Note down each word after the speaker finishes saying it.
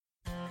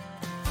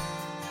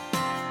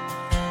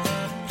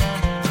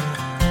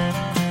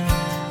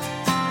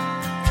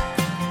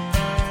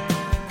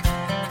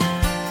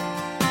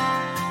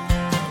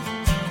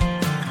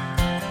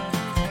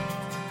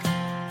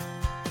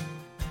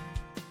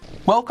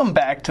Welcome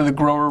back to the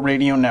Grower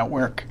Radio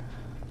Network.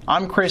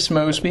 I'm Chris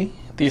Mosby,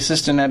 the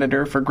assistant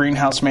editor for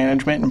Greenhouse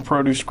Management and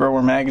Produce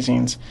Grower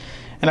magazines,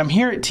 and I'm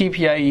here at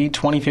TPIE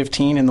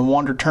 2015 in the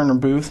Wander Turner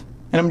booth,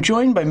 and I'm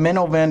joined by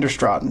Menno van der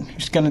Straten,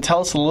 who's going to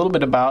tell us a little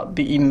bit about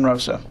the Eden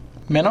Rosso.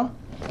 Menno?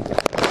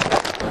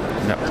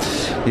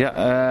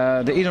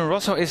 The Eden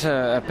Rosso is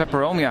a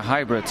peperomia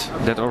hybrid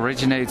that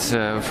originates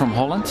from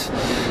Holland.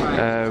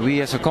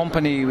 We as a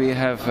company we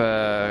have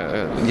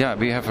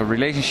a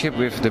relationship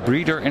with the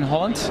breeder in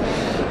Holland,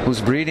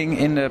 who's breeding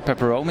in the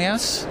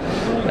peperomias,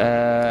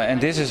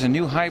 and this is a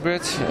new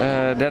hybrid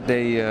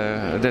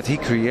that he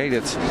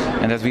created,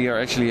 and that we are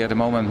actually at the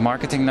moment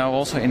marketing now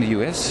also in the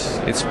US.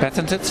 It's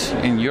patented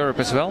in Europe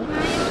as well.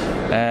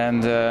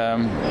 And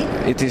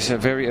it is a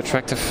very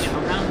attractive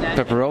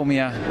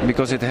peperomia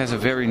because it has a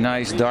very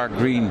nice dark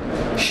green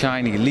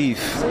shiny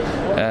leaf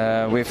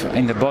with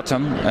in the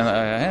bottom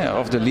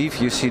of the leaf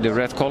you see the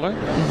red color.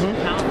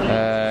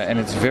 And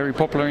it's very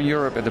popular in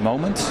Europe at the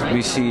moment.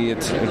 We see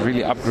it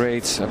really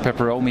upgrades a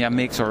peperomia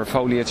mix or a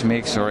foliage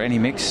mix or any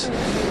mix.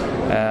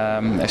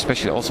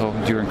 Especially also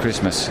during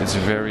Christmas. It's a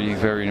very,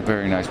 very,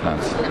 very nice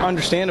plant.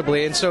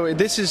 Understandably. And so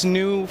this is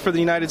new for the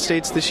United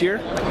States this year?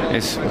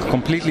 It's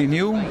completely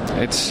new.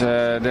 It's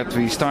that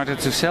we started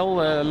to sell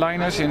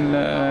liners in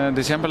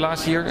December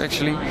last year,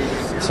 actually.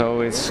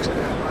 So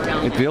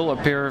it will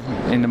appear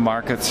in the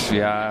market,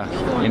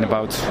 in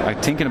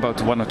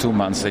about 1 or 2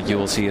 months that you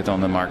will see it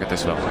on the market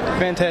as well.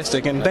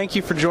 Fantastic. And thank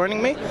you for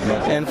joining me.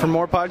 And for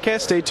more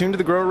podcasts, stay tuned to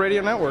the Grower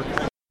Radio Network.